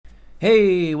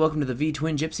Hey, welcome to the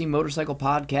V-Twin Gypsy Motorcycle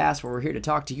Podcast, where we're here to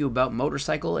talk to you about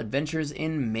motorcycle adventures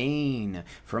in Maine.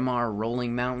 From our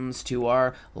rolling mountains to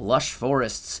our lush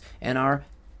forests and our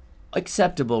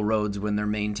acceptable roads when they're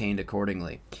maintained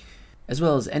accordingly, as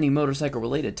well as any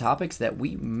motorcycle-related topics that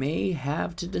we may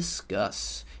have to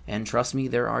discuss. And trust me,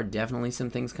 there are definitely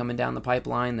some things coming down the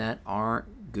pipeline that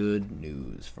aren't good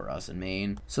news for us in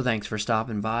Maine. So thanks for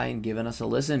stopping by and giving us a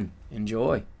listen.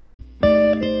 Enjoy.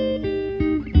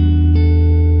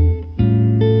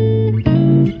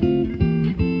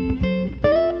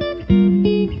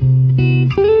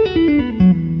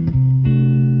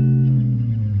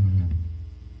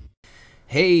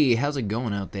 Hey, how's it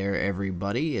going out there,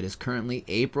 everybody? It is currently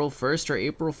April 1st, or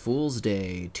April Fool's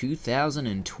Day,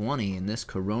 2020, and this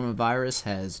coronavirus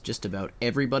has just about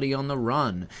everybody on the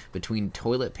run between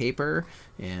toilet paper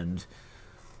and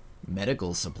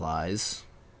medical supplies.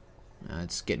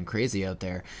 It's getting crazy out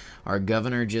there. Our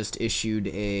governor just issued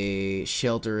a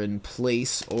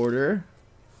shelter-in-place order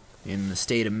in the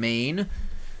state of Maine.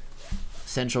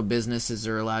 Essential businesses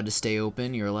are allowed to stay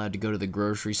open. You're allowed to go to the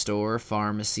grocery store,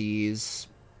 pharmacies,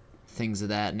 things of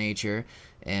that nature.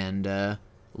 And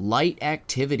light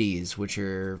activities, which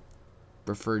are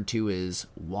referred to as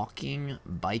walking,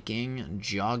 biking,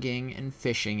 jogging, and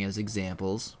fishing as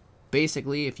examples.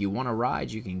 Basically, if you want to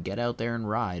ride, you can get out there and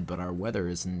ride, but our weather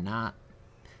is not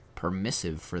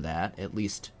permissive for that, at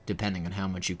least depending on how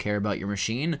much you care about your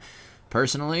machine.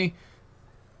 Personally,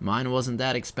 mine wasn't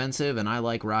that expensive, and I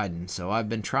like riding, so I've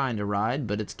been trying to ride,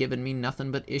 but it's given me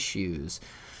nothing but issues.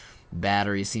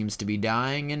 Battery seems to be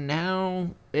dying, and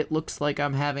now it looks like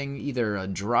I'm having either a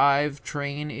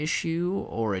drivetrain issue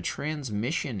or a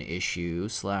transmission issue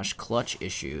 / clutch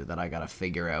issue that I gotta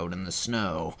figure out in the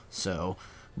snow, so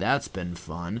that's been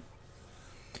fun.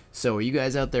 So are you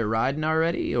guys out there riding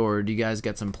already, or do you guys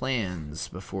got some plans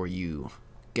before you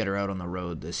get her out on the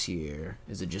road this year?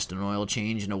 Is it just an oil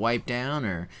change and a wipe down,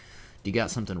 or do you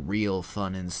got something real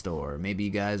fun in store? Maybe you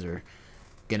guys are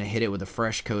gonna hit it with a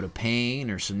fresh coat of paint,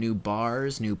 or some new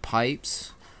bars, new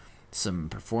pipes, some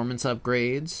performance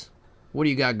upgrades. What do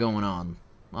you got going on?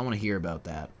 I want to hear about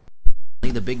that.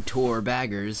 The big tour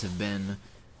baggers have been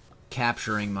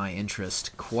capturing my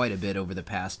interest quite a bit over the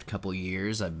past couple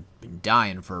years. I've been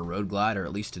dying for a road glide, or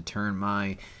at least to turn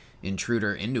my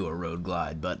intruder into a road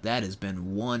glide, but that has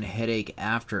been one headache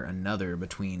after another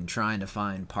between trying to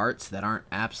find parts that aren't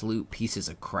absolute pieces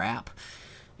of crap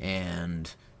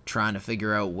and trying to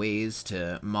figure out ways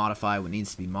to modify what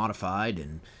needs to be modified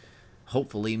and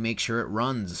hopefully make sure it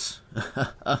runs.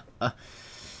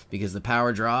 Because the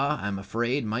power draw, I'm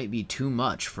afraid, might be too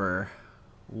much for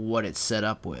what it's set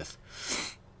up with.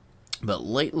 But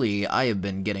lately I have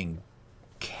been getting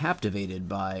captivated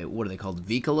by, what are they called,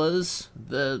 Vicolas?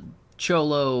 The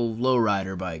Cholo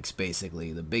lowrider bikes,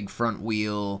 basically. The big front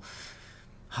wheel,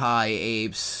 high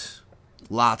apes,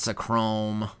 lots of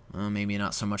chrome. Maybe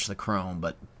not so much the chrome,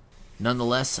 but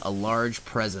nonetheless a large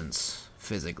presence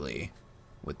physically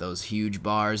with those huge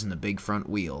bars and the big front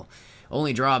wheel.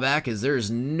 Only drawback is there's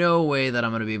no way that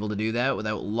I'm going to be able to do that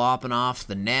without lopping off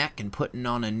the neck and putting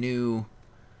on a new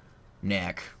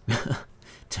neck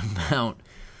to mount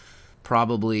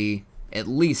probably at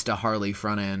least a Harley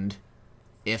front end,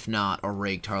 if not a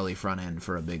raked Harley front end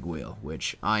for a big wheel,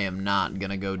 which I am not going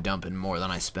to go dumping more than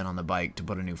I spent on the bike to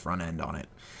put a new front end on it.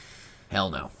 Hell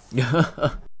no.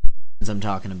 As I'm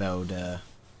talking about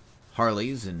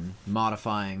Harleys and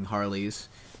modifying Harleys,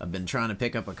 I've been trying to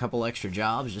pick up a couple extra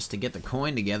jobs just to get the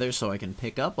coin together so I can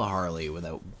pick up a Harley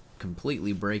without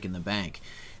completely breaking the bank.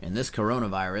 And this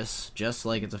coronavirus, just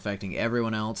like it's affecting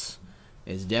everyone else,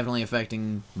 is definitely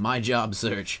affecting my job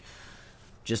search.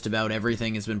 Just about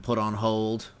everything has been put on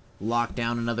hold, locked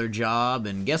down another job,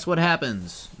 and guess what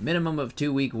happens? Minimum of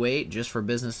 2-week wait just for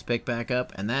business to pick back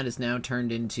up, and that is now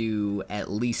turned into at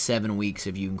least 7 weeks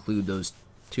if you include those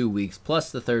 2 weeks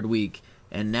plus the third week,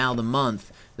 and now the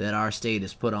month that our state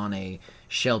has put on a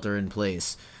shelter in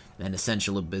place and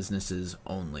essential businesses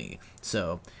only.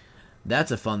 So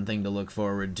that's a fun thing to look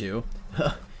forward to.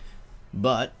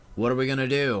 But what are we going to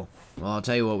do? Well, I'll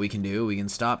tell you what we can do. We can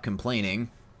stop complaining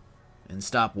and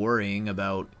stop worrying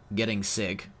about getting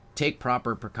sick. Take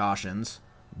proper precautions.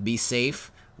 Be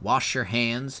safe. Wash your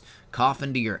hands. Cough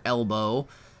into your elbow.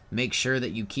 Make sure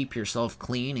that you keep yourself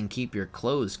clean and keep your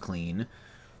clothes clean.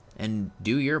 And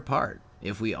do your part.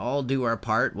 If we all do our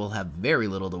part, we'll have very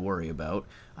little to worry about.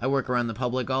 I work around the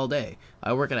public all day.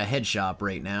 I work at a head shop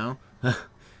right now.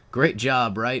 Great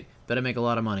job, right? Bet I make a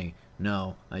lot of money.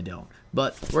 No, I don't.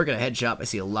 But work at a head shop, I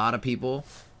see a lot of people,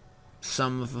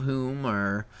 some of whom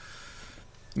are,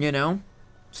 you know,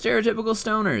 stereotypical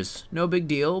stoners. No big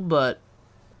deal, but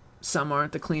some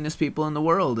aren't the cleanest people in the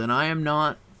world, and I am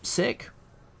not sick.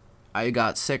 I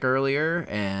got sick earlier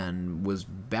and was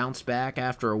bounced back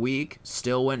after a week,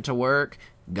 still went to work,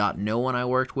 got no one I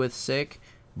worked with sick.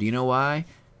 Do you know why?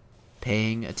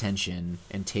 Paying attention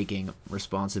and taking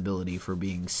responsibility for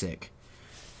being sick.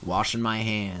 Washing my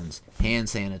hands, hand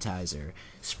sanitizer,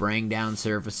 spraying down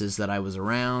surfaces that I was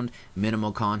around,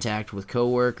 minimal contact with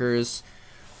coworkers.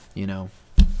 You know,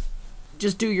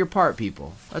 just do your part,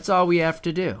 people. That's all we have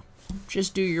to do.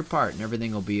 Just do your part and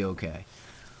everything will be okay.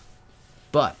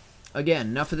 But, again,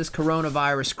 enough of this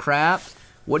coronavirus crap.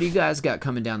 What do you guys got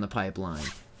coming down the pipeline?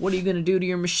 What are you going to do to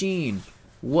your machine?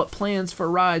 What plans for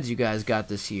rides you guys got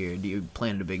this year? Do you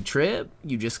plan a big trip?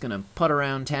 You just going to putt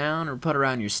around town or putt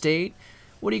around your state?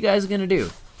 What are you guys going to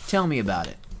do? Tell me about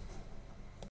it.